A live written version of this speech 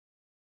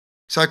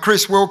So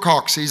Chris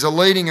Wilcox, he's a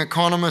leading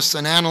economist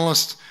and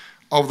analyst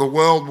of the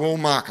world wool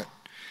market.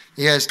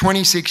 He has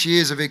 26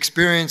 years of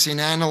experience in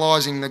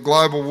analysing the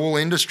global wool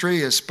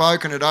industry, has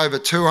spoken at over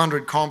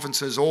 200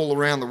 conferences all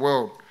around the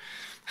world,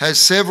 has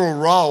several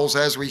roles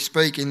as we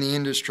speak in the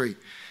industry.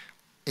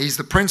 He's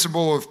the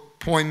principal of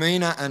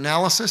Poimina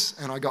Analysis,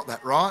 and I got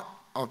that right,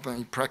 I've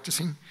been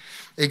practicing.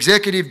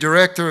 Executive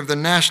Director of the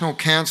National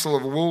Council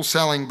of Wool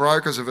Selling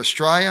Brokers of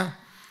Australia,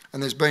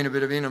 and there's been a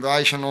bit of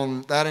innovation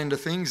on that end of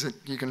things that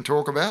you can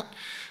talk about.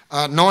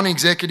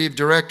 Non-Executive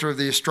Director of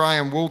the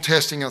Australian Wool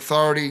Testing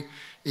Authority,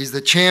 is the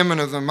Chairman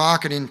of the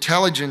Market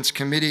Intelligence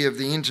Committee of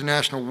the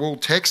International Wool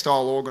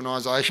Textile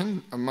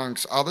Organisation,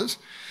 amongst others,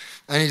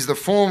 and he's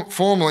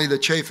formerly the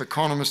Chief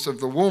Economist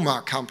of the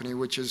Woolmark Company,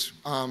 which is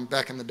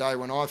back in the day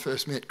when I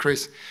first met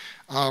Chris,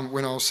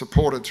 when I was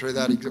supported through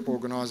that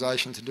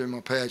organisation to do my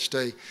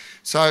PhD.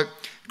 So,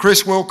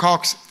 Chris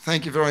Wilcox,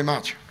 thank you very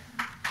much.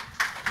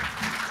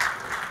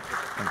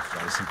 Thanks,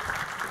 Jason.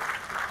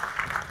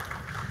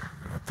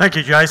 Thank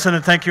you, Jason,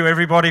 and thank you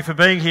everybody for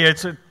being here.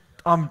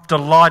 I'm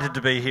delighted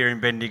to be here in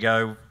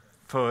Bendigo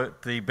for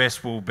the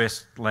Best Wool,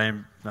 Best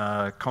Lamb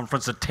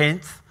conference, the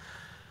 10th.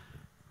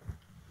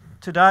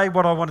 Today,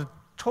 what I want to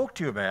talk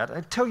to you about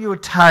and tell you a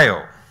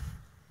tale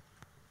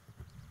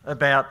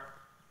about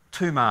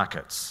two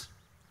markets,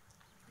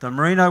 the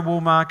merino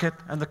wool market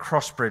and the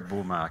crossbred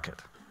wool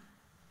market.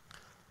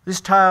 This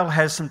tale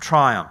has some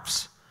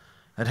triumphs,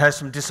 it has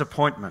some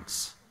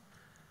disappointments,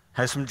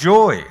 has some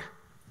joy,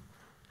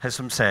 has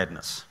some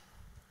sadness.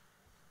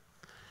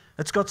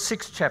 It's got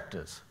 6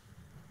 chapters,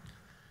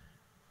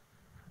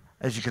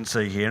 as you can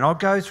see here, and I'll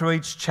go through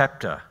each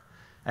chapter.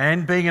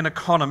 And being an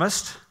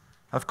economist,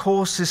 of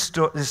course,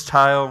 this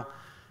tale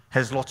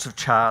has lots of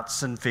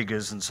charts and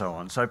figures and so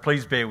on, so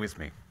please bear with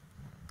me.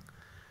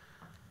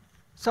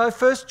 So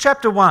first,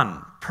 chapter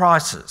 1,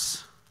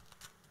 prices.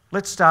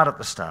 Let's start at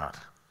the start.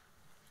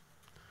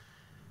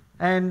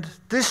 And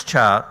this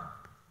chart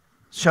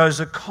shows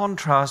a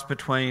contrast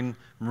between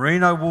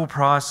merino wool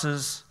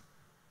prices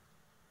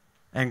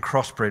and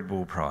crossbred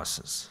wool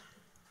prices.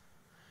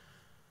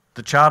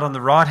 The chart on the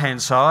right-hand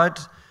side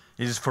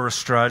is for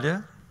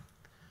Australia,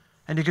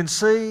 and you can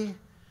see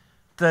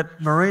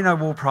that merino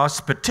wool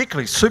prices,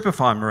 particularly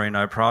superfine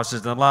merino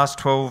prices, in the last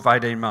 12,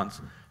 18 months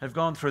have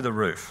gone through the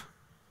roof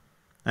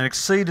and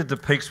exceeded the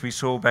peaks we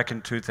saw back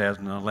in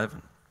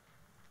 2011.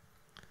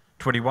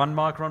 21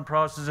 micron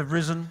prices have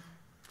risen,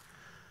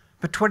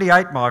 but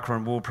 28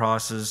 micron wool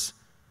prices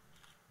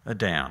are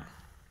down.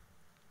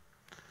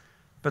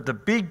 But the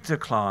big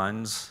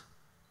declines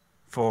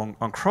on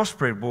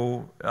crossbred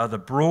wool are the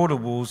broader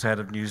wools out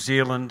of New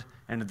Zealand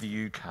and of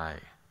the UK.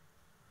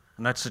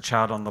 And that's the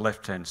chart on the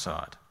left-hand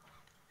side.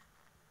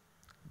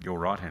 Your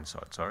right-hand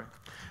side, sorry.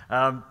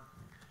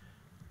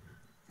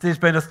 There's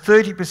been a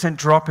 30%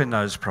 drop in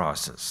those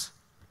prices.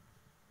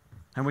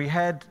 And we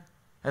had,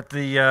 at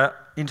the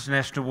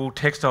International Wool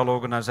Textile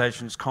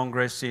Organisation's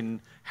Congress in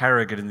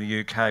Harrogate in the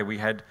UK, we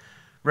had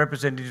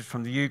representatives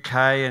from the UK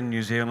and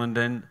New Zealand,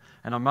 and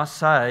I must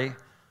say,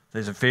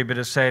 there's a fair bit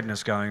of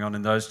sadness going on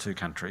in those two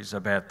countries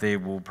about their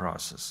wool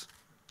prices.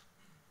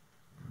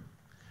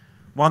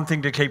 One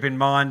thing to keep in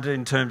mind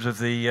in terms of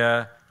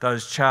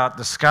those chart,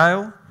 the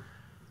scale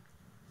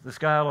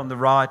on the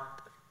right,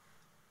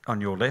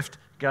 on your left,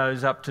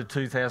 goes up to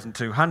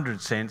 2,200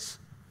 cents.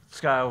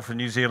 Scale for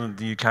New Zealand and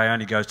the UK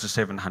only goes to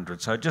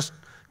 700, so just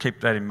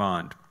keep that in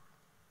mind.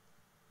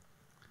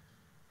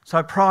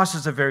 So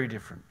prices are very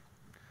different.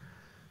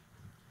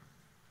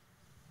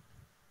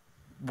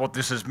 What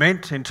this has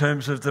meant in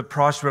terms of the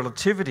price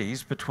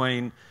relativities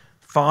between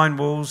fine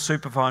wools,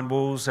 superfine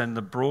wools and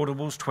the broader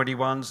wools,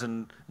 21s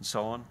and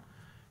so on,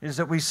 is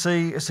that we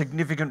see a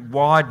significant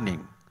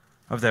widening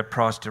of that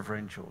price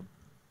differential.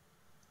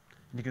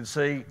 You can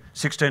see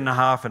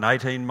 16.5 and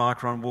 18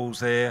 micron wools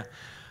there,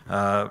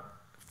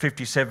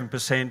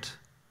 57%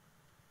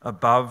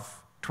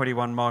 above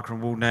 21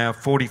 micron wool now,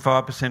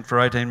 45% for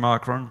 18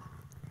 micron.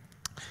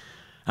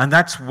 And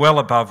that's well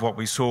above what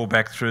we saw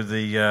back through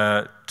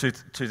the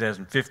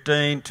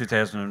 2015,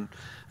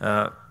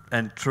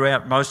 and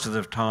throughout most of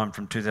the time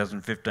from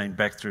 2015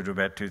 back through to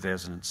about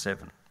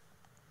 2007.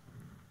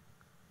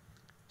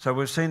 So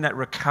we've seen that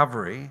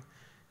recovery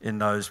in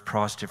those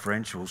price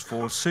differentials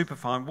for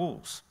superfine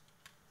wools.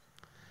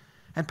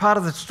 And part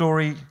of the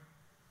story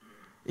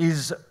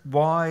is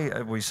why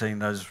are we seeing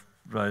those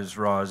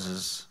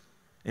rises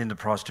in the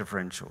price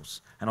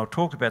differentials? And I'll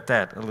talk about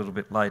that a little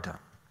bit later.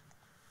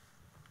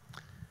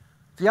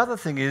 The other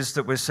thing is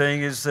that we're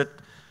seeing is that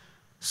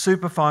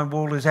superfine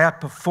wool is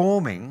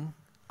outperforming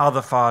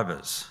other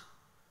fibres.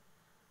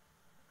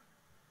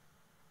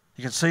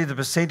 You can see the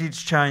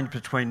percentage change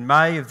between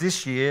May of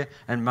this year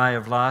and May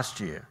of last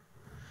year.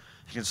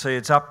 You can see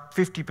it's up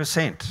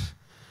 50%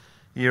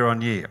 year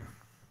on year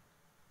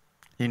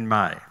in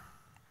May.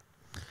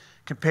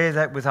 Compare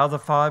that with other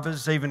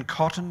fibres, even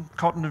cotton.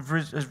 Cotton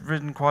has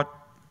risen quite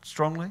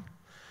strongly.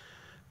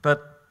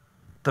 But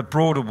the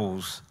broader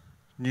wools,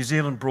 New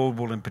Zealand broad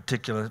wool in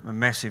particular, a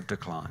massive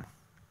decline.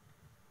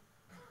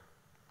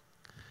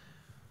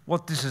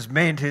 what this has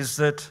meant is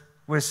that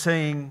we're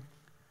seeing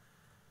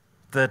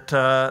that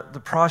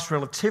the price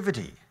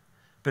relativity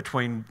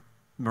between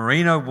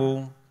merino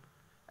wool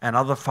and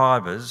other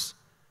fibres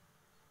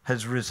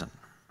has risen.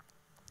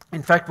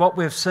 In fact, what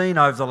we've seen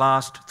over the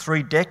last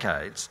 3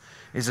 decades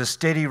is a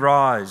steady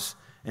rise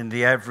in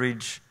the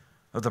average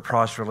of the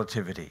price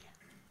relativity.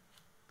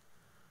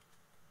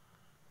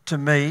 To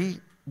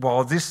me,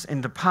 while this in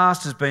the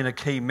past has been a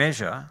key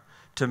measure,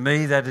 to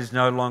me that is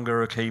no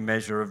longer a key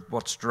measure of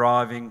what's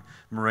driving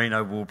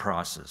merino wool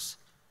prices.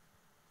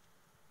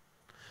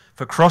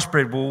 For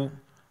crossbred wool,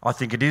 I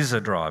think it is a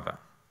driver.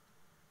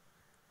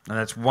 And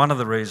that's one of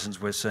the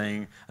reasons we're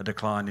seeing a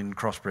decline in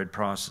crossbred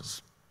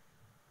prices.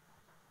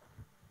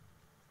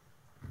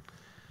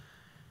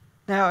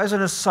 Now, as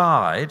an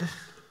aside,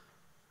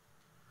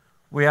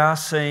 we are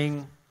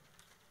seeing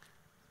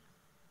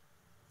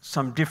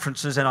some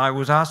differences, and I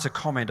was asked a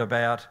comment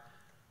about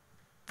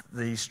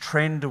these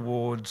trend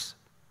towards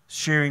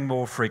shearing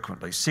more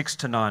frequently, 6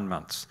 to 9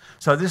 months.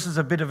 So this is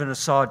a bit of an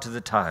aside to the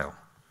tale.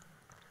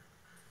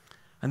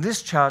 And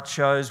this chart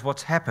shows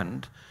what's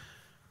happened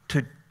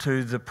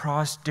to the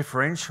price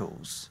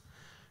differentials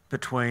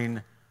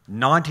between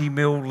 90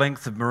 mil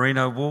length of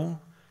merino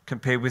wool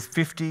compared with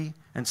 50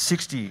 and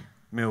 60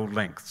 mil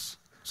lengths,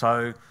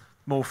 so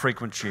more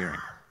frequent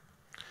shearing.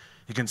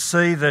 You can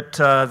see that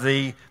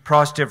the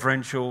price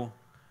differential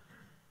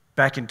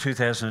back in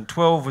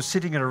 2012 was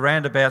sitting at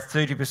around about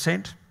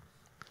 30%.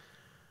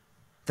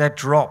 That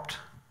dropped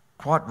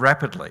quite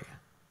rapidly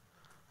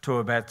to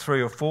about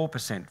 3 or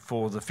 4%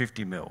 for the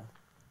 50 mil.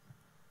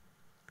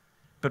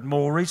 But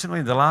more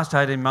recently, in the last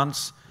 18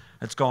 months,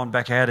 it's gone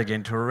back out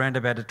again to around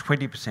about a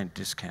 20%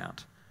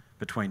 discount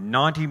between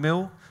 90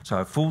 mil, so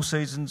a full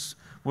season's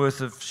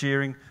worth of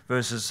shearing,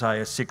 versus, say,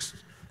 a 6,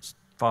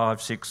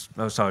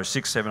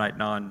 7, 8,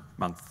 9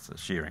 month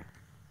shearing.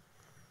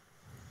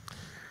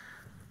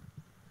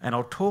 And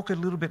I'll talk a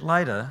little bit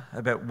later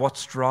about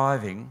what's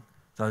driving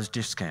those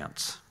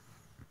discounts.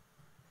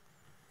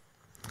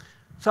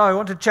 So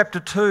on to chapter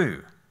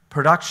 2,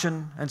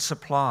 production and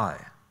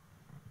supply.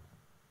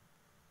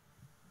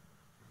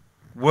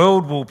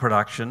 World wool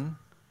production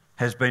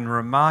has been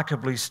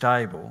remarkably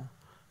stable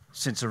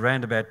since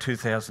around about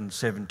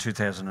 2007,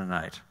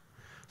 2008.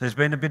 There's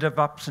been a bit of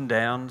ups and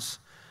downs,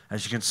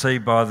 as you can see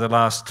by the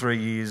last 3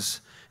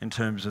 years in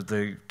terms of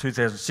the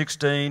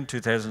 2016,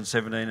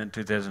 2017 and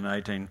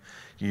 2018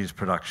 years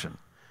production.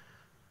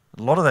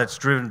 A lot of that's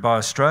driven by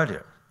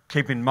Australia.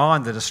 Keep in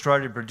mind that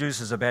Australia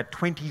produces about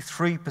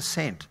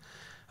 23%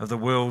 of the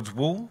world's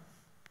wool,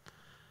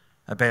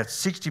 about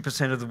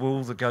 60% of the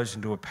wool that goes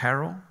into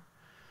apparel,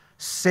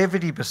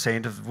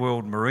 70% of the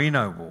world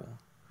merino wool,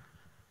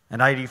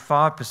 and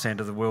 85%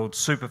 of the world's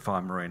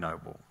superfine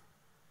merino wool.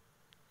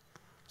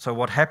 So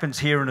what happens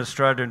here in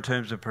Australia in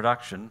terms of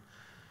production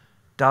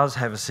does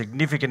have a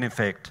significant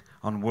effect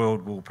on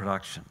world wool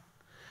production.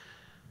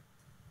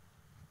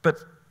 But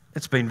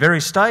it's been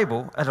very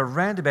stable at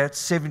around about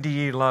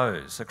 70-year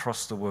lows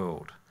across the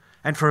world.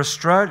 And for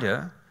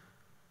Australia,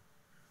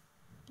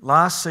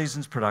 last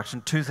season's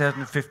production,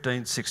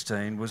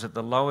 2015-16, was at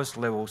the lowest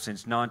level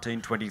since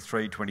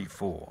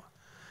 1923-24.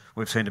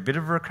 We've seen a bit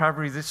of a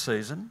recovery this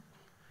season,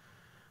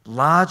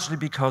 largely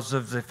because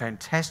of the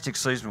fantastic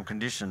seasonal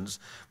conditions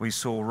we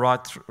saw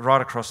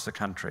right across the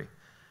country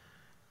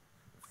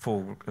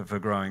for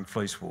growing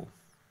fleece wool.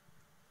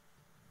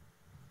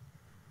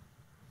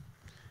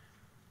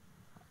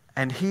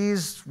 And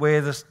here's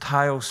where the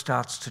tale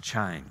starts to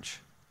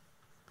change.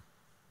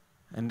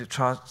 And it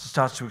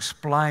starts to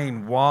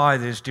explain why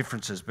there's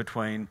differences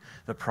between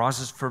the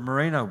prices for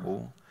merino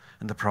wool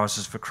and the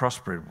prices for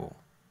crossbred wool.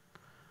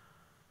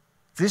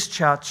 This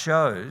chart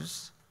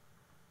shows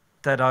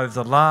that over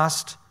the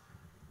last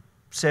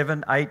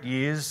 7, 8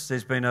 years,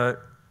 there's been a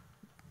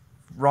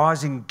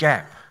rising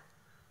gap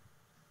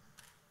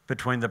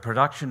between the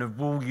production of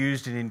wool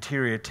used in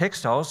interior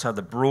textiles, so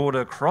the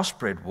broader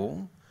crossbred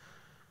wool,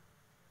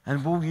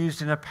 and wool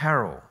used in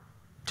apparel,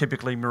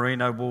 typically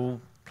merino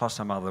wool plus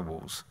some other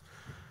wools.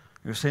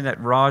 We've seen that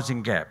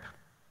rising gap.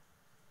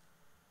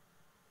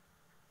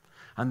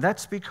 And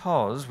that's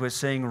because we're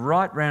seeing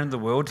right around the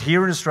world,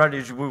 here in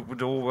Australia, as you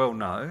would all well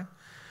know,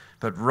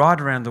 but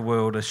right around the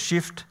world, a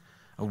shift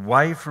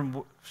away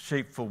from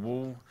sheep for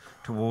wool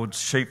towards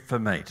sheep for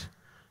meat,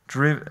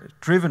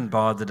 driven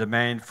by the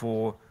demand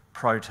for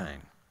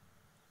protein.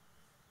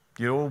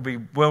 You'll all be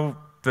well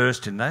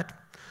versed in that,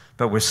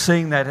 but we're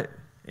seeing that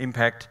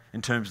impact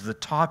in terms of the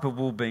type of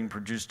wool being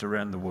produced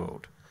around the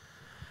world.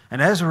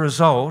 And as a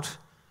result,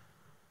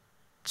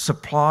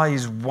 supply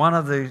is one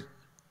of the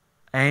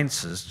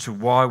answers to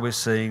why we're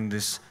seeing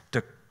this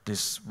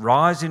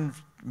rise in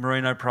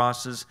merino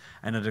prices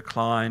and a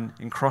decline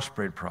in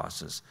crossbred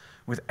prices,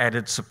 with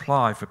added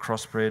supply for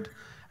crossbred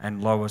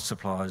and lower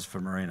supplies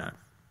for merino.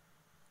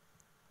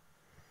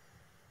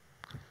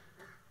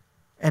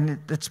 And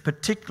it's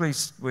particularly,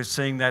 we're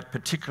seeing that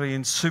particularly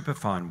in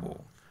superfine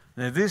wool.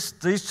 Now these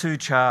two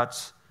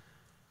charts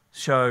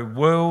show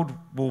world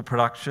wool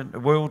production,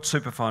 world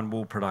superfine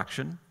wool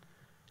production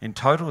in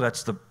total.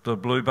 That's the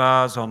blue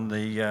bars on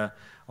the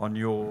on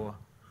your,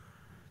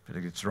 I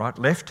think it's right,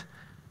 left,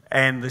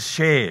 and the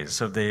shares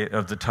of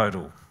the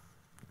total.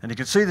 And you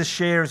can see the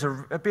share is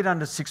a bit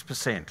under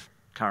 6%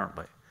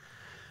 currently.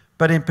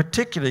 But in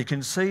particular, you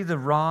can see the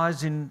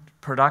rise in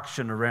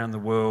production around the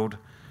world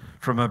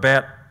from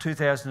about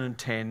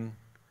 2010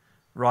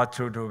 right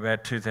through to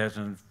about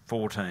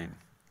 2014.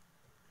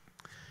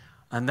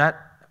 And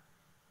that,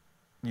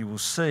 you will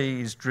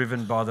see, is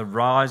driven by the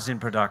rise in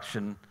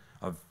production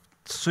of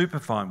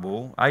superfine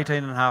wool,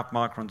 18.5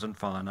 microns and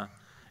finer,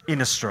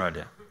 in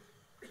Australia.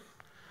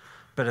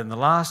 But in the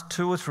last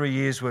 2 or 3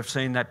 years, we've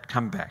seen that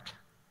come back.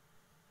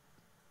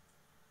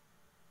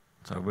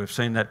 So we've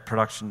seen that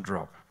production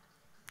drop.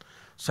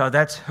 So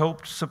that's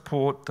helped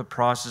support the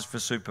prices for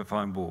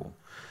superfine wool.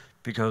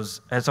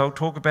 Because, as I'll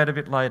talk about a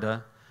bit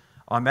later,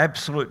 I'm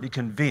absolutely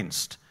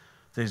convinced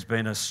there's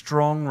been a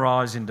strong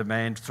rise in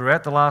demand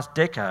throughout the last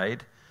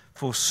decade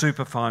for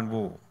superfine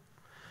wool.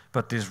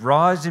 But this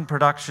rise in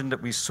production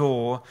that we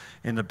saw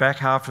in the back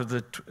half of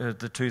the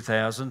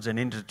 2000s and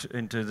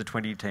into the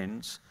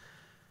 2010s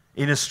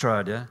in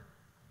Australia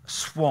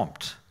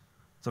swamped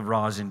the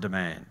rise in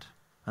demand.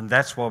 And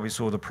that's why we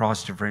saw the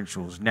price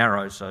differentials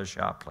narrow so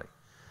sharply.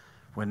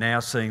 We're now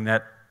seeing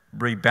that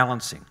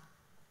rebalancing.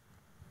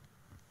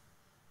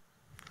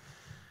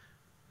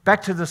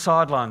 Back to the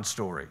sideline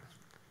story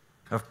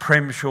of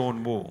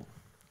prem-shorn wool.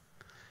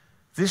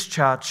 This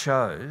chart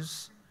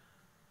shows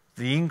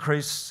the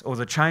increase or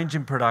the change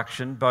in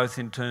production, both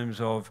in terms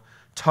of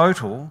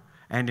total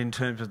and in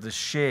terms of the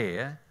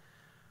share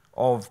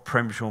of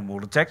prem-shorn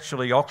wool. It's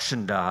actually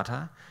auction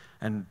data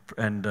and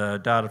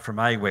data from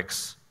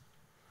AWEX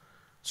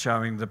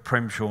showing the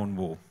prem-shorn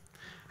wool.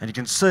 And you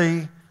can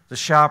see the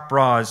sharp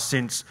rise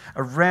since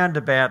around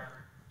about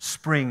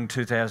spring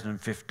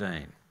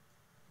 2015.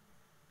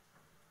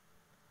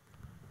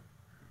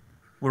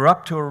 We're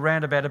up to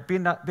around about a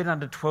bit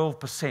under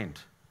 12%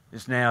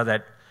 is now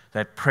that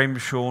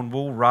prem-shorn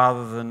wool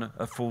rather than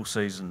a full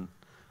season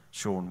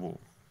shorn wool.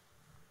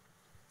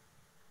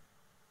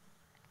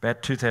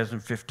 About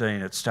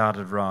 2015 it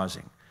started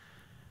rising.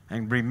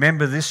 And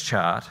remember this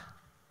chart,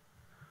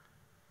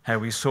 how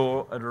we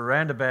saw at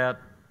around about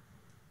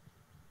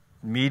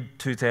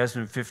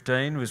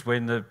mid-2015 was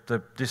when the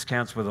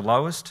discounts were the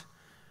lowest.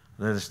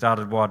 They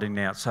started widening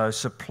out. So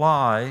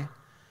supply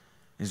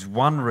is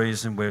one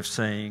reason we're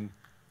seeing,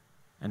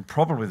 and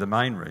probably the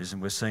main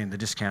reason we're seeing the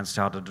discounts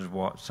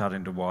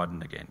starting to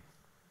widen again.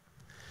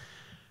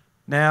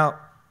 Now,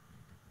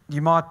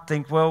 you might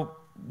think, well,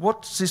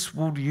 what's this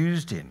wool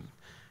used in?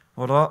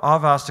 Well,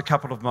 I've asked a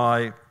couple of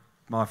my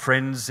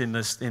friends in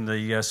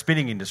the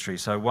spinning industry.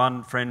 So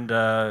one friend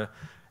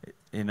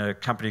in a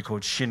company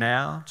called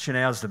Keynote.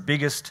 Keynote is the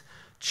biggest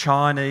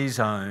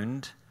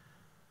Chinese-owned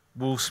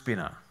wool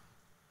spinner.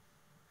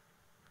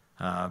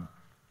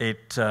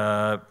 It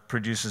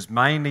produces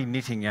mainly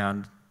knitting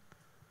yarn.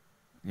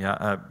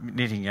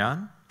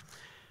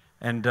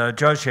 And Zhou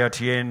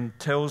Xiaotian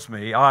tells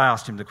me, I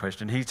asked him the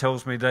question, he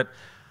tells me that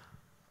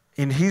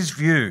in his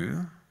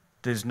view,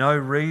 there's no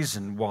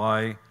reason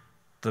why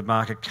the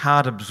market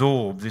can't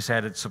absorb this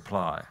added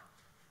supply,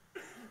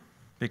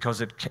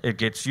 because it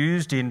gets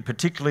used in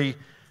particularly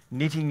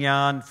knitting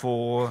yarn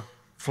for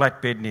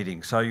flatbed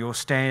knitting, so your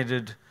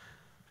standard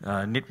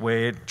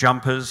knitwear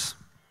jumpers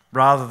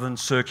rather than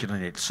circular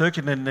knit.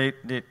 Circular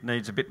knit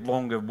needs a bit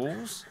longer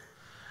wools,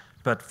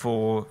 but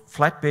for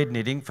flatbed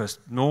knitting, for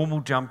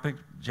normal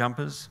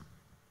jumpers,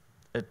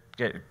 it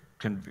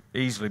can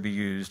easily be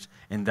used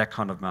in that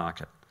kind of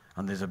market.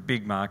 And there's a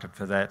big market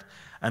for that.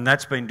 And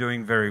that's been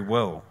doing very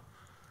well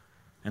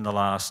in the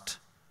last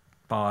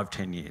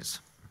 5-10 years.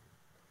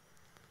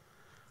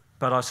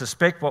 But I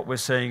suspect what we're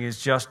seeing is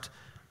just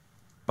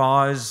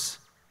buyers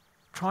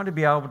trying to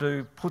be able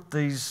to put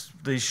these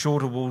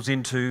shorter wools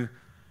into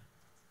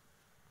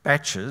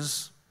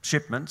batches,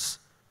 shipments,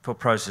 for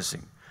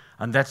processing.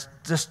 And that's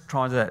just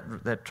trying to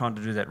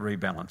do that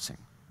rebalancing.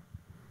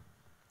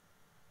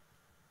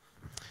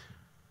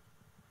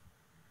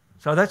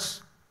 So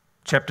that's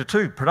chapter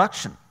 2,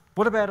 production.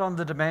 What about on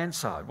the demand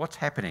side? What's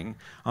happening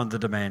on the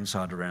demand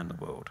side around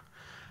the world?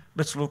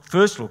 Let's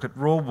first look at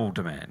raw wool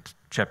demand,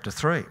 chapter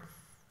 3.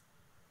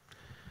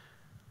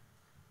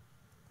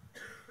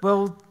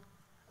 Well,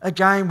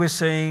 again, we're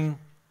seeing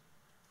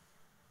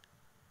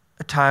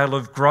a tale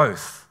of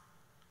growth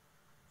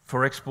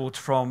for exports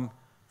from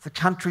the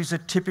countries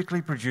that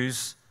typically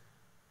produce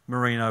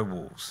merino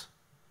wools.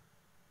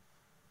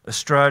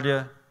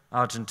 Australia,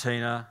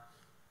 Argentina,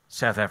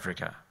 South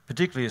Africa,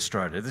 particularly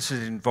Australia. This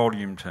is in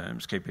volume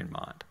terms, keep in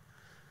mind.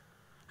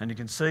 And you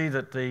can see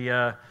that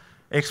the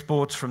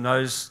exports from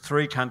those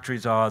 3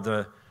 countries are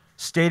either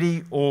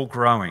steady or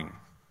growing,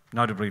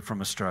 notably from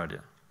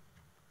Australia.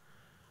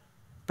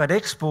 But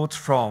exports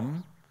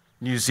from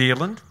New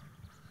Zealand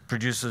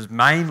produces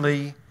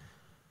mainly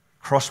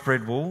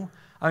crossbred wool.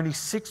 Only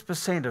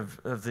 6%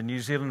 of the New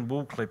Zealand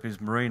wool clip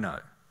is merino.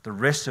 The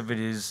rest of it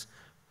is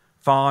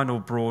fine or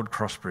broad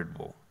crossbred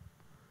wool.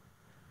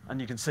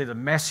 And you can see the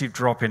massive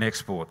drop in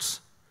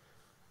exports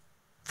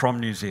from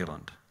New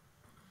Zealand.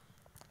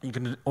 You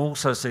can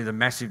also see the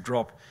massive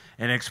drop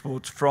in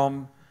exports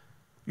from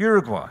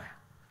Uruguay.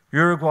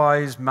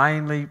 Uruguay is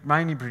mainly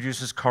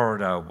produces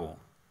corridor wool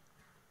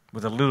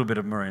with a little bit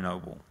of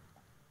merino wool.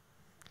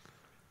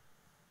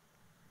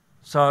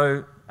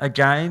 So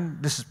again,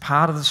 this is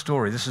part of the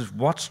story. This is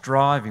what's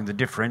driving the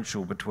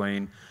differential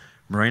between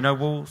merino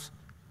wools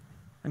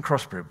and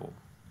crossbred wool.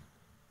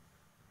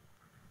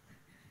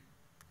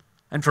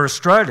 And for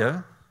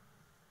Australia,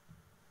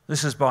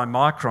 this is by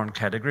micron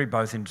category,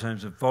 both in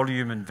terms of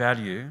volume and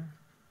value.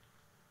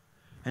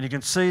 And you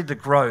can see the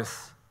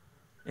growth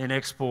in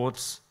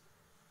exports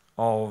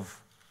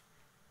of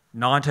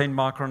 19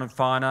 micron and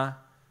finer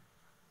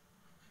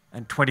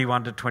and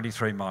 21 to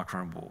 23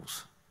 micron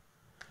wools.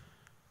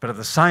 But at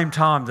the same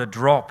time, the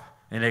drop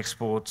in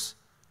exports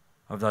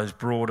of those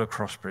broader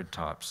crossbred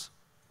types.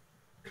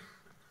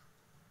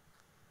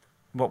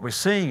 What we're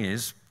seeing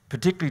is,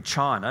 particularly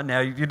China, now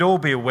you'd all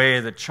be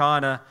aware that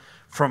China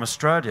from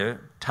Australia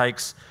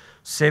takes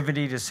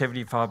 70 to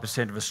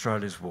 75% of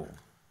Australia's wool.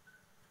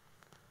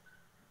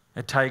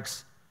 It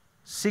takes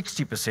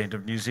 60%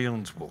 of New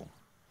Zealand's wool.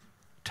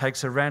 It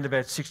takes around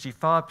about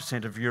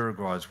 65% of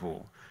Uruguay's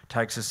wool. It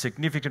takes a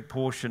significant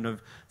portion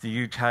of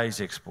the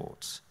UK's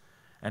exports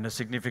and a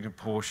significant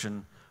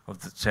portion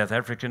of the South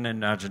African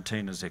and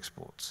Argentina's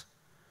exports.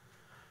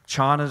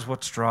 China's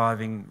what's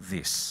driving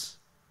this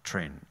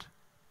trend.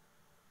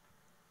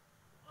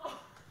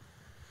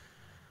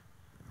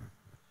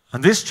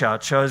 And this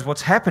chart shows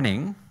what's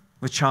happening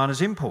with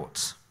China's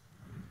imports.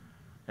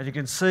 And you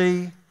can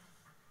see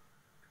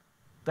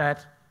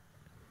that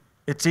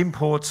its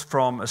imports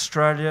from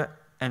Australia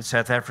and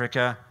South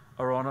Africa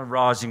are on a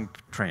rising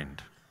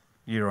trend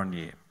year on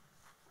year.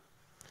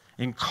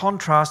 In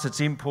contrast, its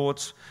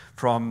imports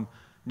from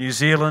New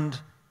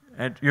Zealand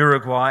and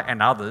Uruguay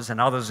and others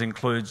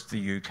includes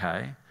the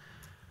UK,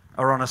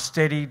 are on a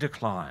steady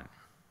decline.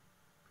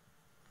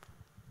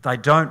 They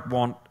don't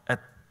want,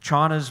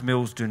 China's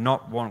mills do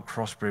not want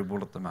crossbred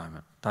wool at the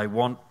moment. They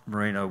want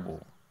merino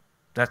wool.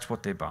 That's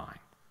what they're buying.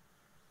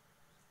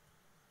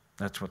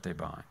 That's what they're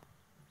buying.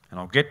 And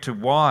I'll get to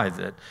why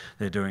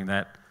they're doing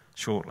that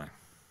shortly.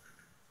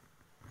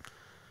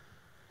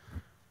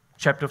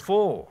 Chapter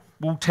 4,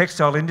 wool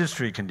textile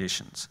industry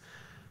conditions.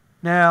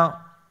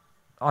 Now,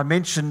 I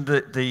mentioned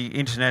that the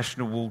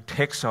International Wool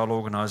Textile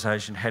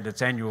Organisation had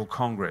its annual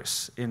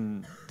congress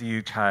in the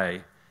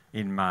UK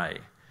in May.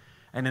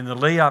 And in the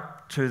lead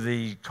up to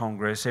the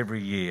Congress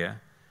every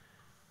year,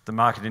 the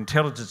Market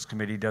Intelligence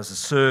Committee does a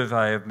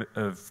survey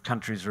of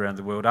countries around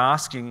the world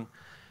asking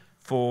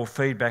for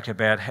feedback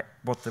about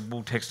what the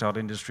wool textile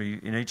industry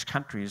in each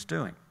country is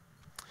doing.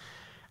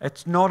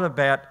 It's not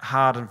about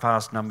hard and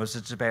fast numbers,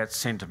 it's about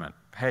sentiment.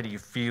 How do you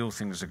feel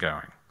things are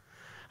going?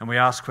 And we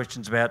ask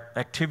questions about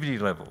activity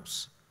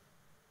levels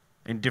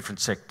in different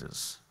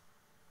sectors.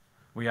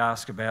 We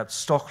ask about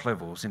stock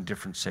levels in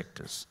different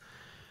sectors.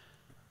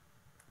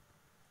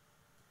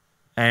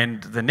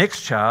 And the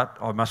next chart,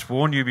 I must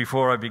warn you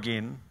before I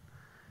begin,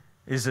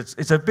 is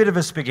it's a bit of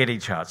a spaghetti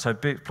chart, so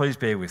please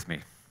bear with me.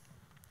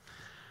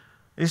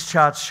 This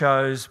chart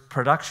shows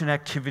production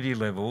activity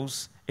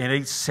levels in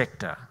each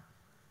sector,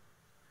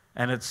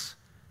 and it's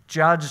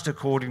judged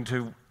according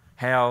to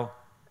how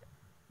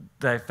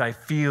they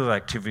feel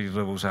activity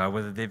levels are,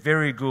 whether they're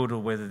very good or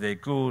whether they're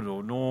good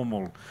or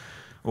normal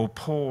or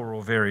poor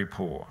or very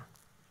poor.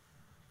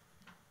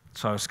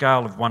 So a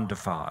scale of 1 to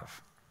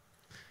 5.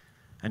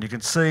 And you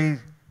can see a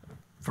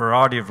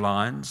variety of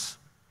lines.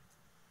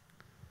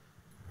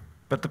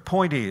 But the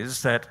point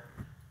is that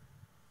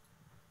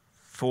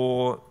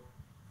for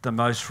the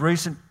most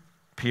recent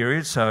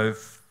period, so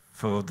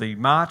for the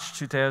March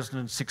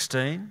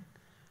 2016,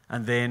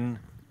 and then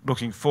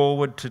looking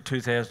forward to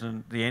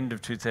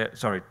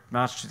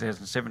March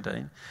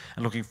 2017,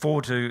 and looking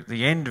forward to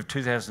the end of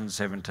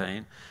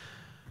 2017,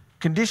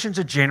 conditions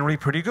are generally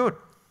pretty good.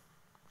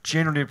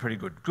 Generally pretty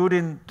good. Good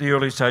in the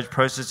early stage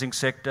processing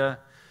sector,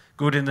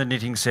 good in the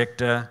knitting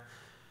sector,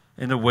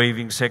 in the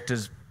weaving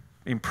sectors,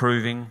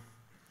 improving.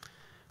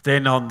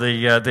 Then on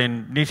the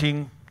then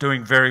knitting,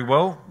 doing very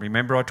well.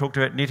 Remember I talked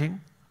about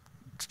knitting?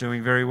 It's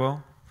doing very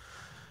well.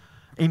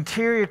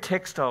 Interior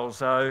textiles,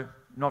 though,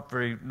 not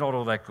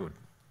all that good.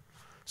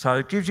 So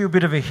it gives you a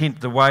bit of a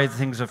hint the way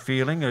things are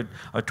feeling.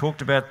 I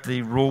talked about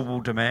the raw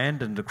wool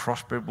demand and the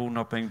crossbred wool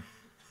not being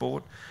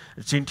bought.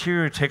 Its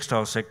interior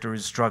textile sector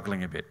is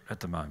struggling a bit at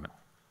the moment.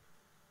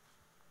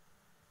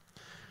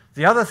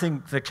 The other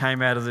thing that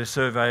came out of the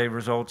survey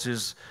results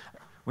is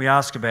we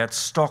ask about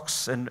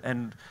stocks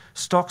and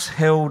stocks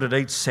held at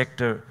each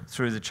sector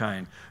through the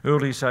chain.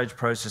 Early stage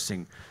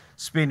processing,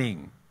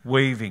 spinning,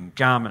 weaving,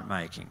 garment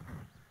making.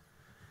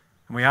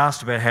 And we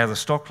asked about how the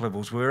stock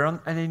levels were,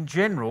 and in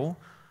general,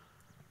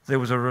 there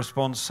was a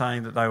response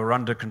saying that they were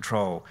under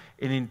control.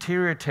 In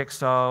interior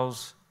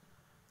textiles,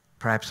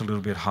 perhaps a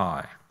little bit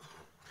high.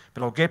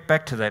 But I'll get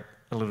back to that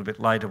a little bit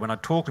later when I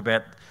talk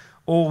about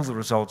all the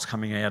results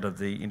coming out of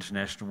the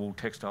International Wool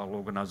Textile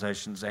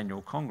Organisation's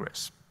annual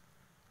congress.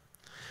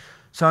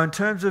 So in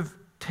terms of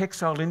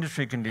textile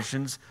industry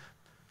conditions,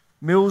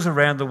 mills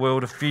around the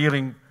world are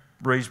feeling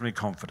reasonably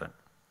confident,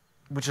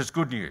 which is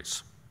good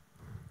news.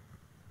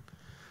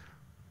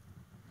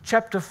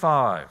 Chapter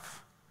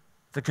 5,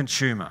 the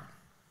consumer.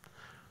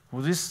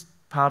 Well, this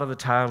part of the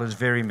tale is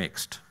very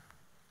mixed.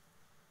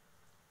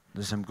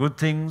 There's some good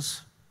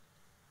things,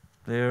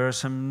 there are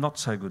some not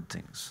so good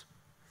things.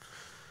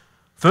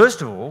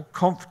 First of all,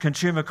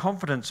 consumer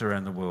confidence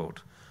around the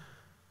world.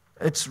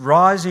 It's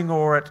rising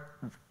or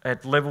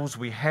at levels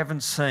we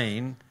haven't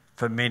seen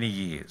for many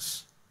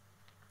years.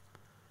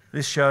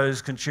 This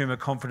shows consumer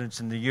confidence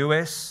in the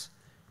US,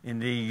 in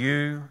the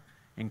EU,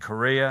 in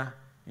Korea,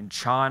 in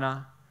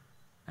China,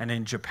 and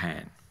in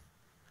Japan.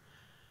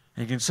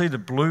 And you can see the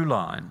blue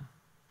line,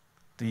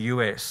 the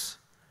US,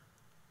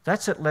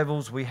 that's at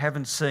levels we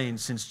haven't seen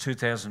since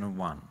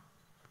 2001.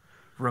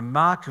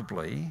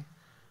 Remarkably,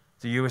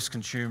 the US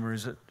consumer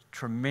is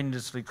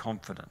tremendously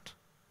confident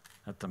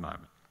at the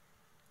moment.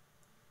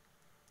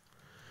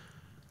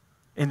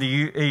 In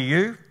the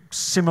EU,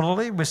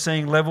 similarly, we're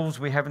seeing levels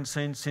we haven't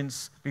seen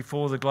since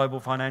before the global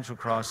financial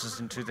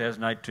crisis in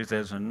 2008,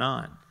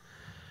 2009.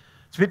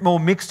 It's a bit more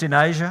mixed in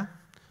Asia,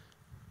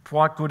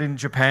 quite good in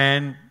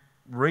Japan,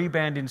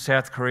 rebound in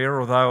South Korea,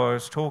 although I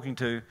was talking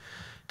to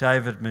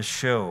David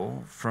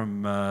Michel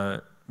from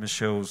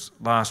Michel's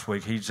last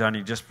week. He's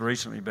only just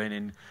recently been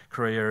in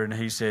Korea, and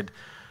he said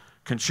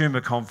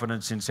consumer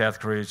confidence in South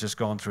Korea has just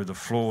gone through the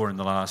floor in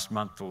the last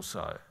month or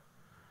so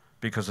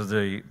because of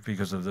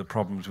the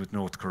problems with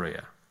North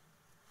Korea.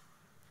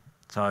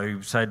 So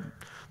he said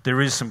there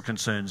is some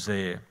concerns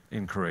there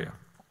in Korea.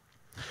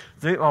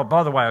 Oh,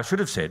 by the way, I should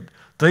have said,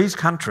 these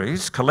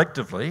countries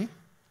collectively,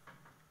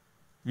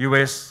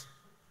 US,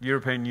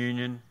 European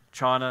Union,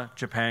 China,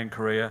 Japan,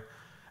 Korea,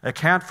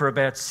 account for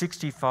about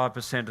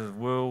 65% of the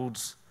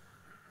world's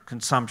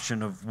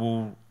consumption of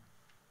wool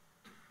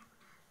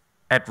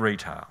at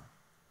retail,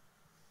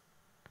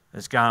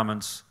 as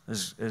garments,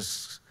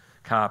 as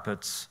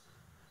carpets,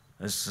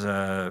 as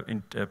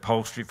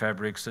upholstery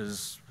fabrics,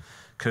 as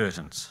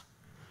curtains.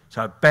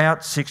 So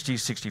about 60,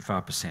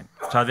 65%.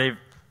 So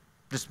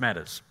this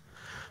matters.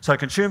 So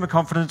consumer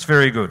confidence,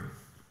 very good.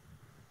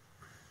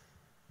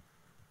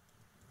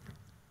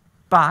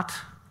 But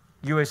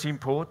US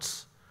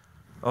imports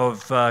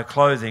of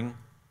clothing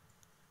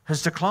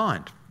has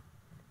declined.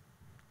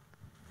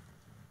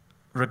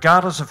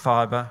 Regardless of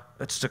fibre,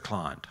 it's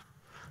declined.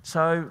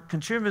 So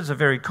consumers are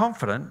very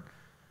confident,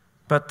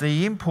 but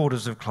the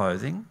importers of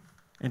clothing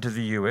into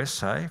the US,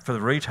 say, for the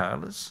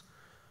retailers,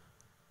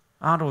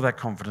 aren't all that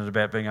confident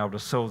about being able to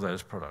sell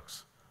those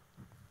products.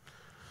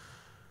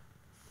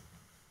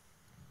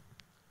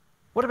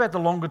 What about the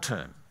longer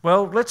term?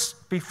 Well,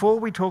 before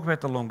we talk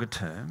about the longer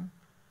term,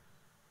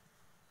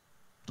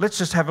 let's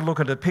just have a look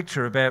at a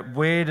picture about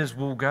where does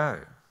wool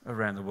go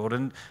around the world.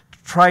 And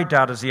trade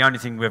data is the only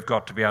thing we've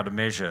got to be able to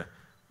measure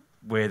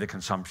where the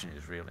consumption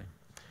is, really.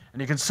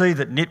 And you can see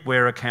that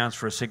knitwear accounts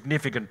for a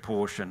significant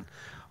portion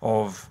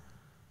of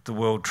the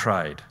world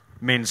trade.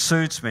 Men's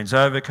suits, men's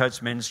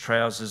overcoats, men's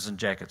trousers and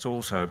jackets,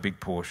 also a big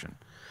portion.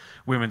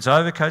 Women's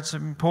overcoats are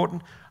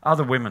important,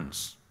 other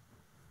women's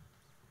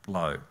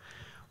low.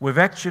 We've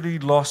actually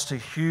lost a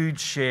huge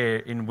share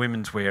in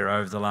women's wear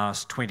over the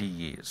last 20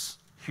 years.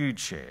 Huge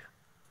share.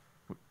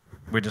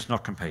 We're just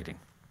not competing.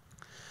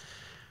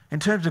 In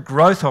terms of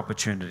growth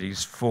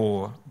opportunities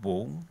for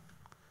wool,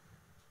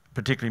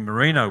 particularly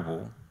merino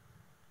wool,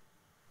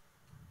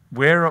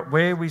 where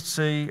I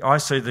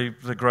see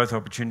the growth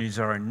opportunities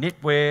are in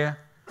knitwear,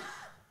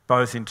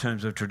 both in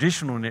terms of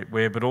traditional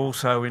knitwear, but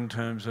also in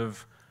terms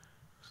of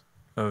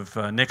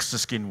next to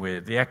skin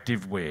wear, the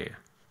active wear,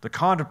 the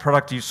kind of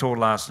product you saw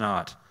last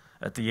night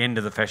at the end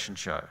of the fashion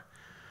show.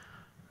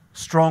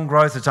 Strong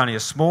growth. It's only a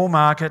small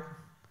market,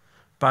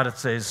 but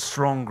there's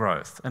strong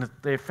growth, and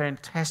they're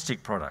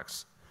fantastic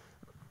products.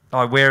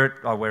 I wear it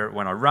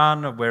when I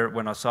run, I wear it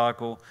when I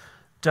cycle,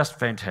 just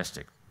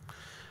fantastic.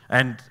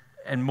 And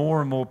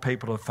more and more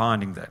people are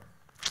finding that.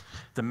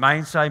 The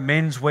mainstay,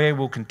 menswear,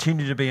 will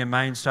continue to be a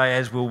mainstay,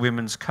 as will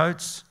women's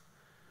coats,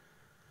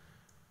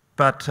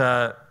 but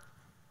there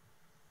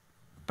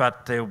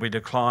will be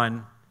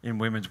decline in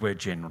women's wear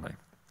generally.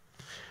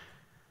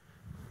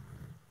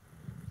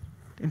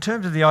 In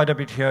terms of the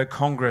IWTO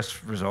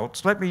Congress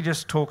results, let me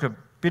just talk a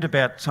bit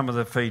about some of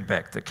the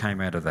feedback that came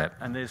out of that.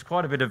 And there's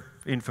quite a bit of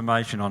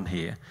information on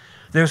here.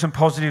 There are some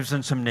positives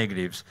and some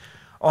negatives.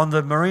 On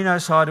the merino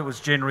side, it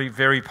was generally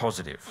very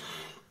positive.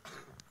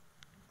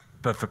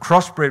 But for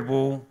crossbred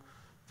wool,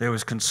 there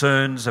was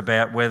concerns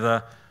about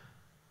whether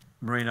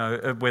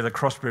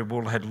crossbred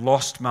wool had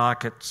lost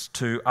markets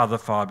to other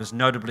fibres,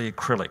 notably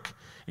acrylic,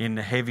 in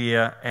the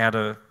heavier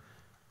outer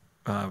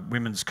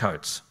women's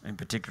coats, in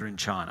particular in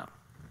China.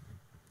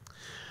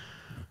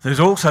 There's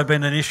also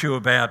been an issue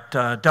about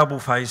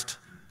double-faced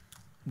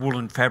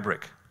woolen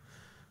fabric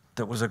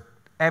that was an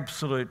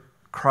absolute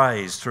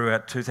craze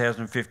throughout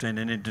 2015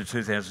 and into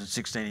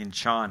 2016 in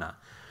China.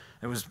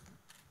 It was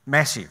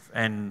massive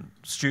and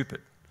stupid,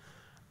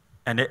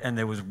 and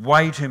there was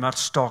way too much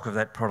stock of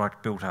that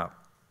product built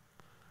up,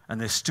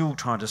 and they're still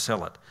trying to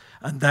sell it.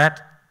 And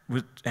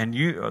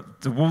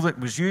the wool that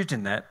was used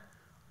in that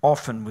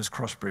often was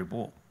crossbred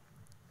wool.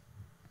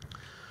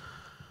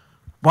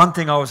 One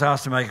thing I was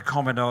asked to make a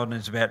comment on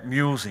is about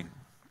mulesing.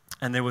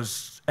 and there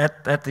was,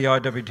 at the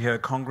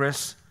IWTO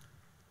Congress,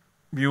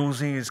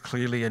 mulesing is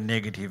clearly a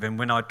negative. And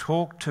when I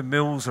talk to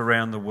mills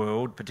around the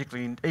world,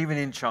 particularly even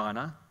in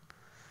China,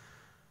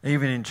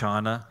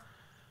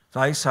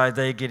 they say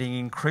they're getting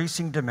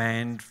increasing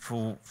demand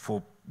for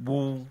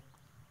wool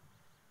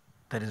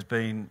that has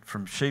been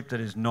from sheep that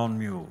is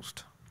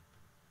non-mulesed.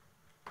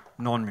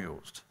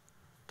 Non-mulesed.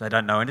 They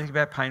don't know anything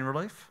about pain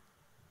relief.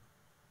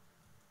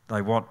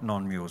 They want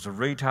non-mulesed. The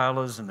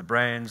retailers and the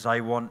brands, they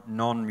want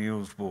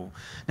non-mulesed wool.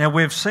 Now,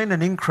 we've seen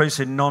an increase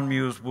in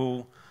non-mulesed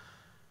wool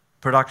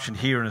production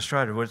here in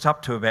Australia, where it's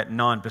up to about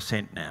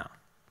 9% now.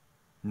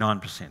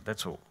 9%,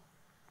 that's all.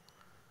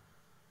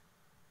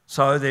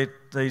 So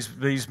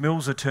these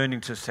mills are turning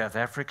to South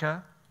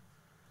Africa,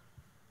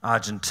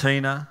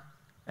 Argentina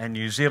and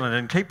New Zealand.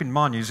 And keep in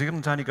mind, New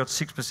Zealand's only got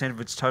 6%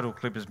 of its total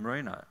clip as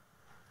merino.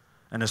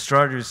 And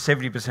Australia is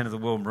 70% of the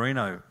world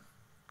merino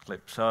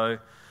clip. So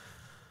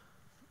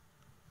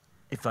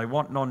if they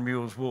want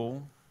non-mulesed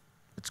wool,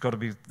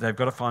 they've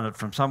got to find it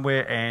from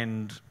somewhere,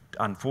 and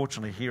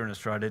unfortunately here in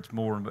Australia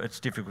it's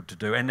difficult to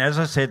do. And as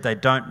I said, they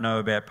don't know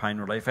about pain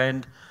relief.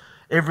 And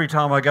every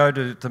time I go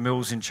to the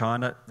mills in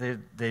China,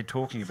 they're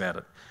talking about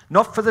it.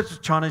 Not for the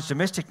Chinese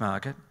domestic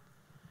market,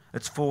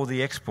 it's for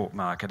the export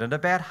market. And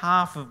about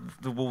half of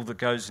the wool that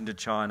goes into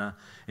China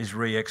is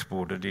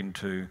re-exported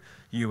into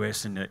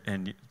US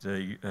and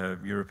the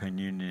European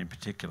Union in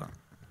particular.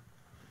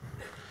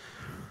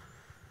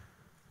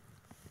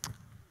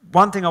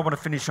 One thing I want to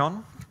finish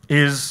on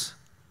is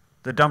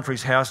the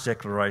Dumfries House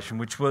Declaration,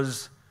 which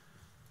was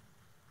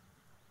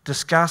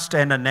discussed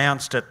and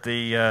announced at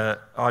the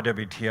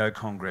IWTO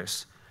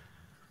Congress.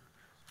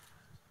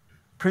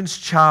 Prince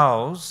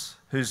Charles,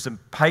 who's the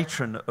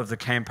patron of the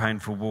Campaign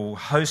for Wool,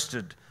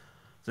 hosted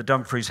the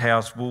Dumfries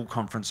House Wool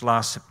Conference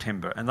last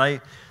September, and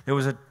there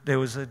was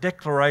a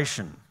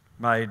declaration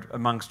made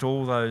amongst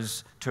all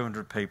those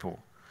 200 people.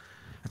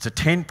 It's a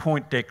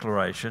 10-point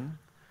declaration,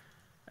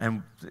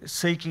 and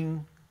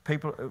seeking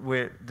people,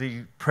 where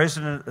the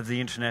president of the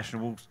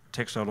International Wool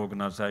Textile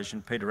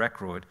Organisation, Peter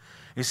Ackroyd,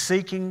 is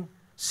seeking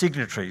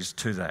signatories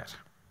to that.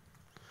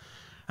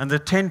 And the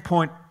 10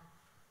 points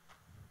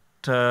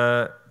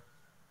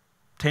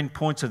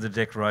of the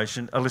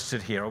declaration are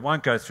listed here. I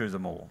won't go through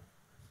them all.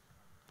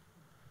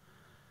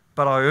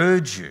 But I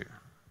urge you,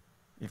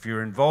 if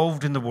you're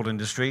involved in the wool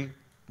industry,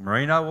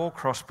 merino or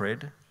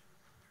crossbred,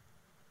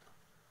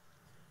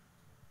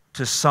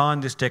 to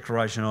sign this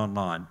declaration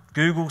online.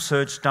 Google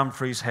search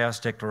Dumfries House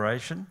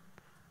Declaration,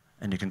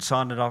 and you can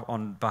sign it up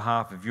on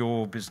behalf of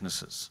your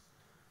businesses.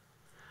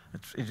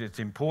 It's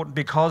important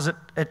because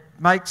it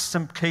makes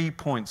some key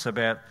points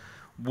about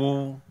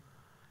wool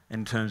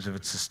in terms of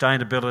its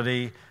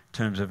sustainability, in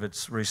terms of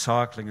its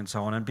recycling and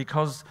so on. And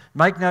because,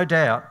 have no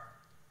doubt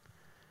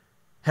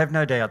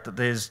that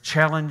there's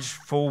challenge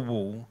for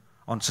wool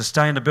on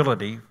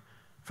sustainability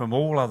from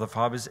all other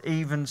fibres,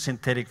 even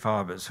synthetic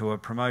fibres, who are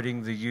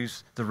promoting the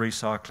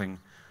recycling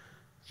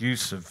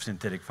use of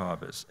synthetic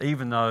fibres,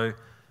 even though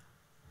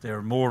there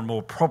are more and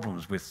more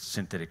problems with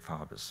synthetic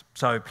fibres.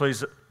 So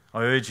please,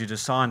 I urge you to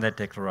sign that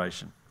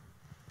declaration.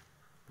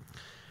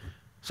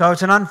 So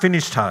it's an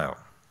unfinished tale,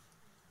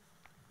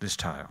 this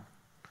tale.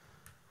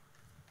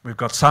 We've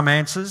got some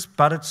answers,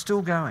 but it's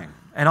still going.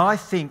 And I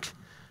think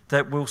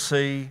that we'll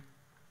see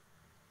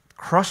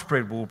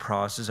crossbred wool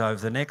prices over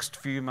the next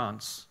few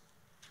months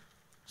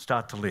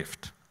start to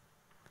lift,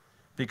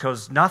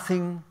 because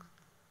nothing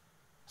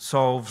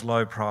solves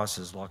low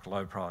prices like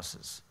low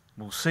prices.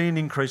 We'll see an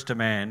increased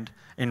demand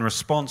in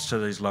response to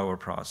these lower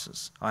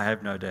prices, I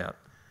have no doubt.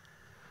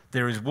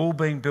 There is wool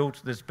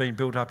that's been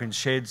built up in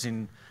sheds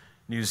in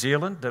New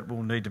Zealand that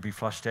will need to be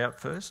flushed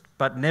out first,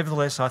 but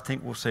nevertheless I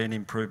think we'll see an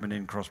improvement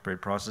in crossbred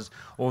prices,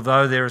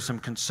 although there are some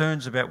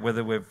concerns about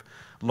whether we've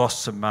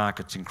lost some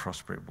markets in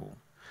crossbred wool.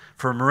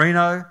 For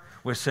merino,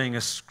 we're seeing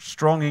a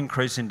strong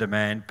increase in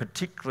demand,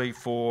 particularly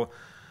for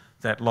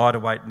that lighter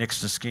weight next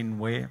to skin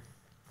wear.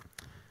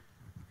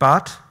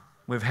 But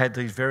we've had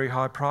these very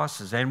high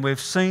prices, and we've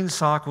seen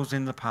cycles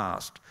in the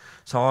past.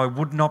 So I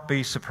would not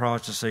be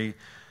surprised to see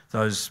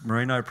those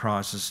merino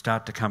prices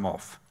start to come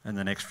off in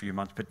the next few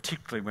months,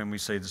 particularly when we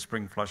see the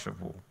spring flush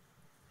of wool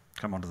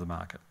come onto the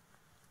market.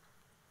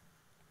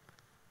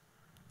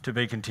 To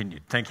be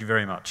continued. Thank you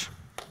very much.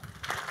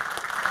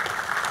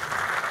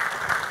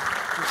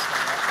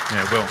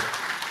 Yeah, well.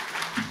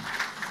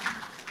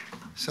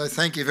 So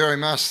thank you very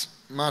much,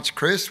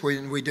 Chris.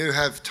 We do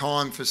have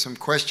time for some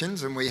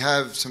questions, and we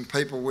have some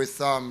people with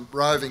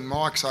roving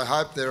mics, I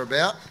hope they're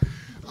about.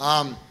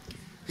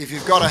 If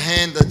you've got a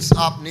hand that's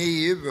up near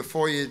you,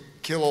 before you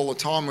kill all the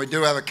time, we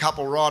do have a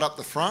couple right up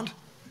the front.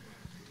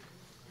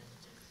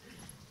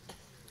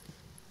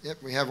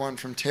 Yep, we have one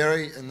from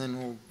Terry, and then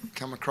we'll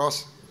come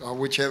across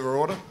whichever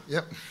order.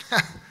 Yep.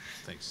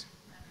 Thanks.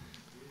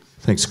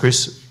 Thanks,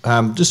 Chris.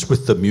 Just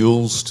with the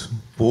mulesed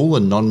wool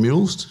and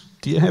non-mulesed,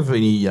 do you have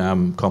any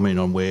comment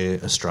on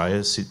where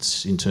Australia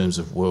sits in terms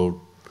of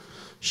world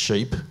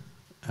sheep,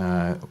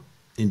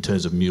 in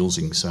terms of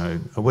mulesing? So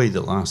are we the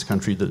last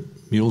country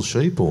that mules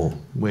sheep, or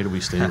where do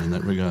we stand in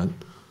that regard?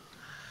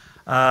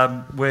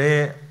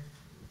 where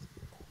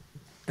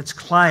it's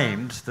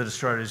claimed that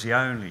Australia is the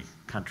only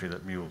country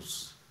that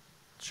mules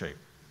sheep.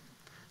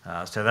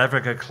 South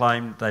Africa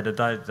claimed they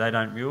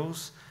don't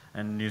mules,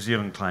 and New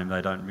Zealand claimed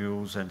they don't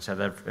mules, and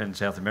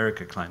South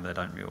America claimed they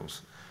don't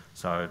mules.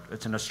 So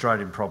it's an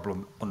Australian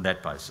problem on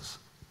that basis.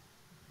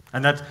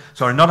 And that's,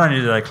 sorry, not only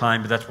do they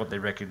claim, but that's what they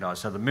recognise.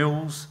 So the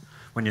mills,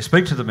 when you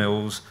speak to the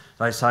mills,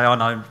 they say, oh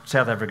no,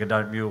 South Africa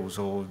don't mules,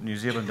 or New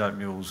Zealand don't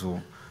mules,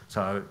 or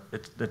so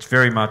it's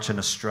very much an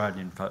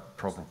Australian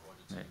problem.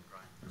 Yeah.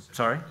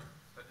 Sorry?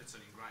 It's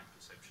an ingrained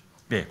perception.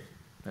 Yeah,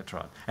 that's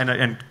right.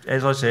 And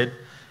as I said,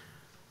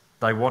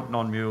 they want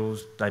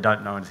non-mules, they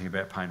don't know anything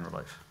about pain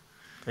relief,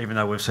 even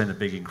though we've seen a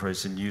big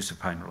increase in use of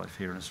pain relief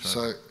here in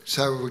Australia.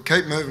 So we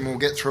keep moving, we'll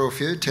get through a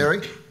few.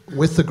 Terry?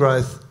 With the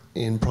growth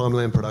in prime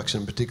lamb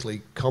production,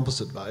 particularly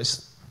composite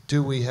based,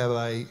 do we have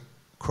a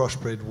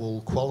crossbred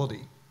wool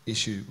quality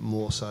issue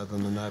more so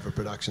than an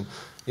overproduction?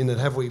 In that,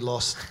 have we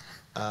lost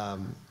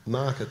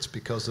markets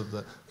because of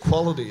the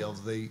quality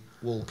of the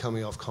wool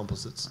coming off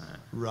composites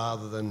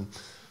rather than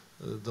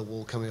the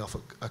wool coming off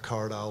a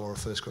Corridale or a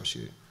first cross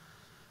ewe?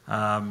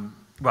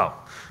 Well,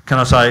 can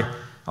I say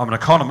I'm an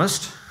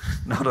economist,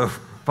 not a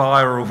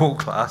buyer or a wool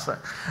classer.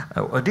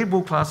 I did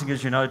wool classing,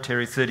 as you know,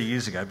 Terry, 30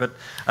 years ago, but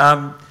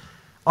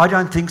I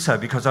don't think so,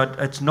 because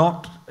it's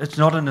not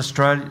an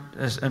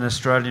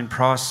Australian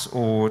price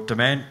or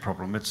demand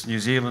problem. It's New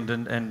Zealand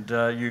and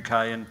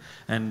UK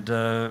and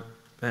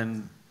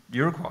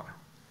Uruguay.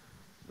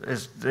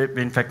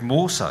 In fact,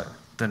 more so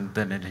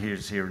than it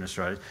is here in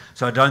Australia.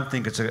 So I don't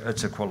think it's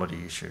a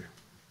quality issue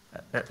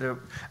at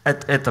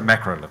the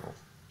macro level.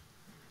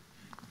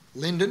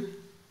 Lyndon?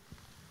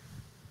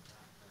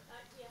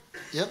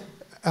 Yeah.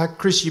 Yep.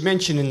 Chris, you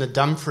mentioned in the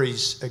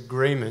Dumfries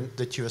agreement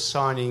that you are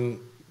signing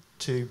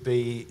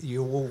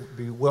you will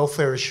be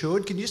welfare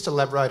assured. Can you just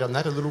elaborate on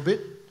that a little bit?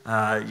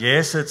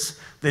 Yes,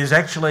 there's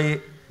actually,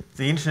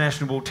 the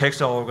International Wool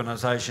Textile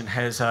Organisation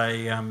has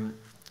a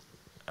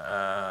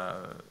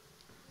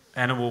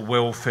animal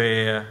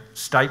welfare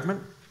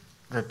statement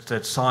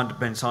that's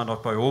been signed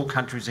off by all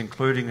countries,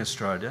 including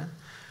Australia,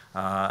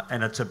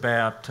 and it's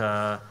about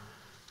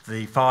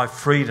the 5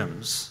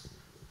 freedoms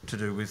to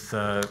do with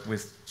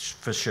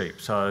for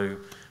sheep. So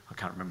I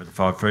can't remember the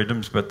 5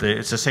 freedoms, but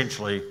it's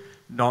essentially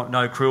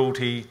no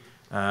cruelty,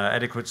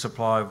 adequate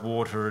supply of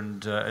water,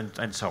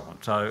 and so on.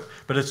 So,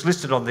 but it's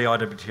listed on the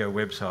IWTO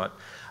website.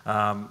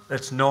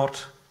 It's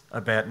not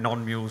about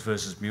non-mules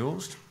versus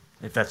mules,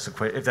 if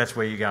that's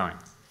where you're going.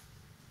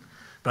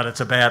 But it's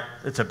about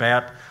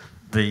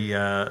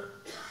the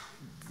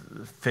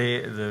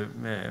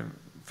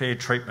fair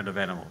treatment of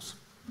animals.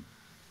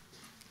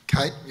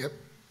 Kate, yep.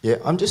 Yeah,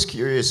 I'm just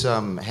curious,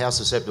 how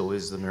susceptible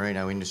is the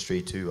merino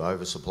industry to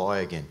oversupply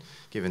again,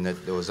 given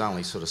that there was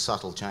only sort of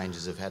subtle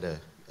changes have had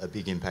a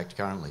big impact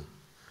currently?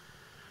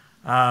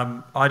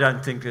 I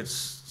don't think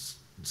it's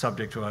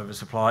subject to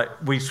oversupply.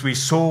 We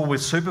saw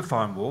with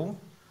superfine wool,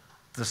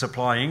 the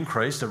supply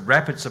increase, the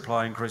rapid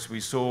supply increase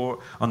we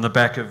saw on the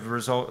back of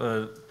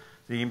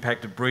the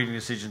impact of breeding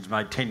decisions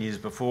made 10 years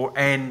before,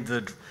 and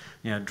the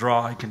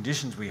dry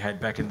conditions we had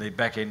back in the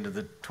back end of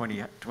the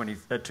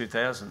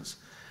 2000s.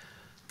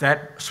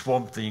 That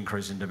swamped the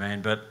increase in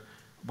demand, but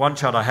one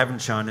chart I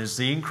haven't shown is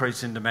the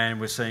increase in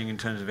demand we're seeing in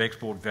terms of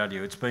export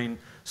value. It's been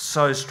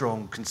so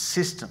strong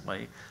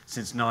consistently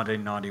since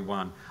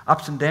 1991.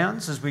 Ups and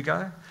downs as we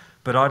go,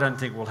 but I don't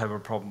think we'll have a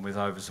problem with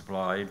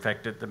oversupply. In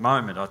fact, at the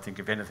moment, I think,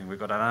 if anything, we've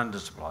got an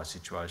undersupply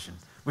situation,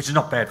 which is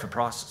not bad for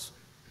prices.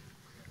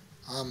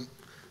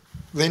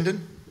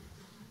 Lyndon?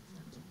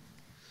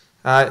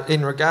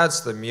 In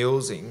regards to the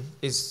mulesing,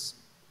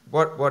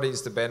 what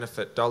is the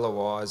benefit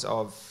dollar-wise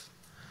of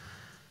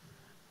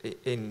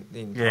in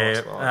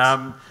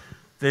price-wise?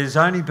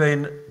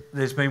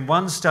 There's been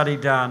one study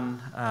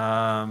done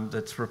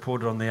that's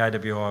reported on the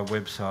AWI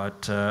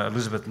website.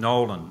 Elizabeth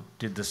Nolan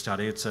did the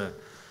study. It's a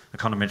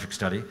econometric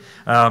study.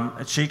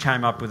 And she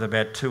came up with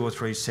about 2 or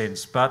 3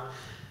 cents. But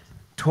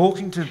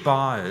talking to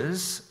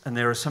buyers, and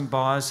there are some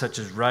buyers such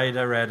as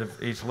Radar out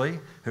of Italy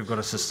who've got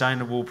a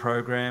sustainable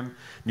program.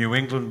 New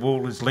England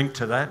Wool is linked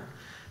to that.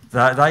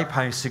 They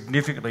pay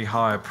significantly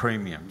higher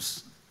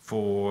premiums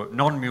for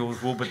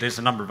non-mules wool, but there's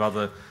a number of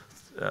other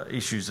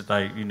issues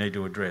that you need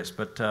to address.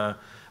 But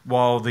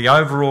while the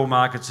overall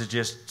market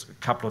suggests a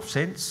couple of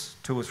cents,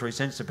 2 or 3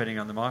 cents, depending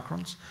on the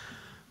microns,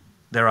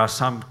 there are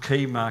some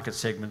key market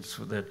segments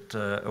that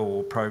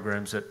or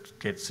programs that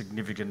get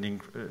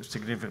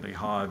significantly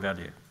higher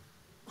value.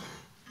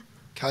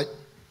 Kate?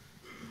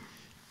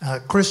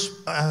 Chris,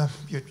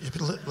 you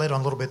led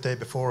on a little bit there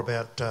before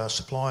about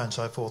supply and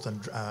so forth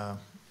and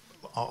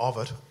of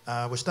it.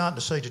 We're starting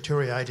to see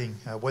deteriorating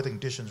weather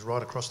conditions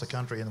right across the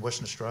country in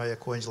Western Australia,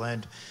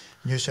 Queensland,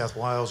 New South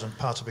Wales and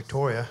parts of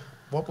Victoria.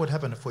 What would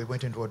happen if we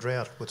went into a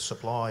drought with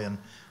supply, and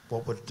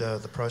what would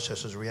the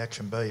processor's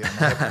reaction be?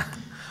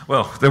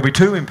 Well, there'll be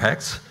 2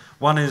 impacts.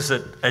 One is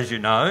that, as you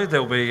know,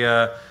 there'll be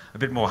a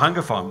bit more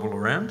hunger fine wool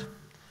around,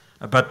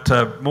 but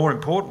more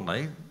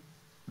importantly,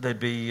 there'd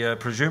be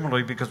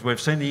presumably, because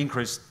we've seen the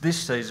increase this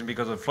season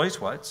because of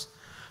fleece weights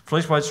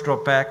Fleece weights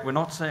drop back. We're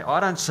not seeing, I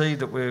don't see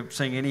that we're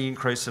seeing any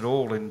increase at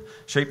all in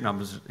sheep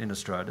numbers in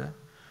Australia.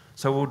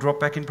 So we'll drop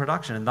back in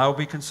production, and they'll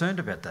be concerned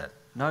about that,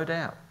 no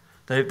doubt.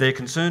 They're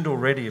concerned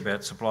already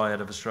about supply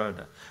out of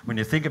Australia. When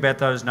you think about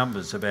those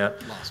numbers, about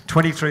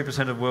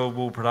 23% of world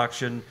wool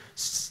production,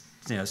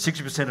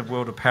 60% of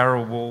world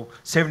apparel wool,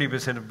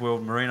 70% of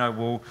world merino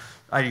wool,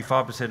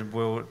 85% of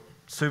world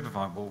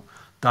superfine wool,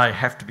 they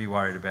have to be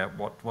worried about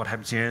what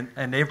happens here.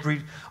 And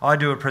I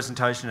do a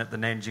presentation at the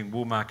Nanjing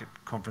Wool Market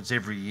Conference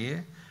every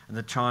year, and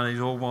the Chinese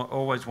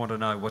always want to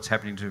know what's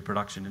happening to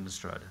production in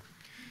Australia.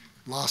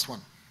 Last one.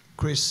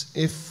 Chris,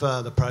 if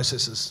the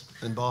processors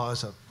and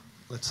buyers are,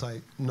 let's say,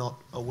 not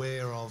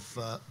aware of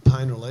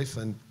pain relief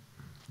and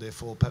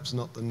therefore perhaps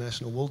not the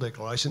National Wool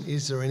Declaration,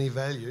 is there any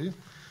value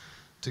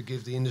to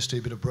give the industry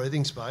a bit of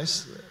breathing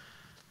space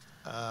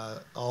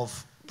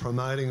of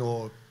promoting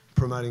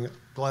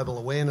global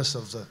awareness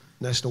of the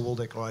National Wool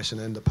Declaration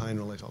and the pain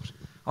relief option?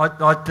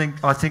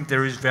 I think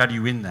there is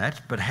value in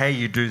that, but how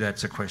you do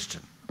that's a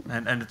question.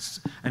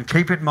 And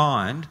keep in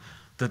mind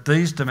that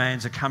these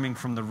demands are coming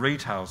from the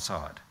retail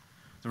side.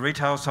 The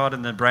retail side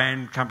and the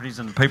brand companies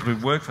and the people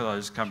who work for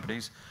those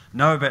companies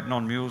know about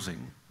non-mulesing,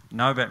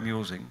 know about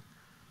mulesing.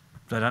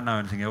 They don't know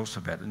anything else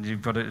about it. And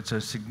it's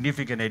a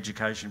significant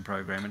education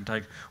program and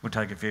will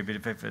take a fair bit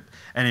of effort.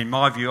 And in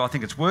my view, I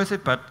think it's worth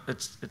it, but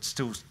it's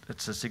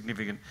a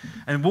significant.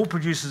 And Wool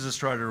Producers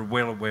Australia are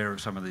well aware of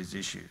some of these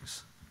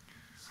issues.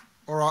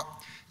 All right.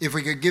 If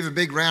we could give a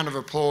big round of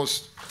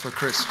applause for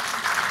Chris.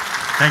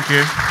 Thank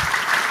you.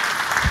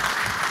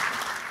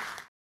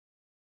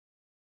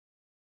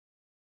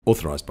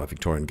 Authorised by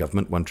Victorian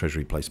Government, 1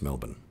 Treasury Place,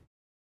 Melbourne.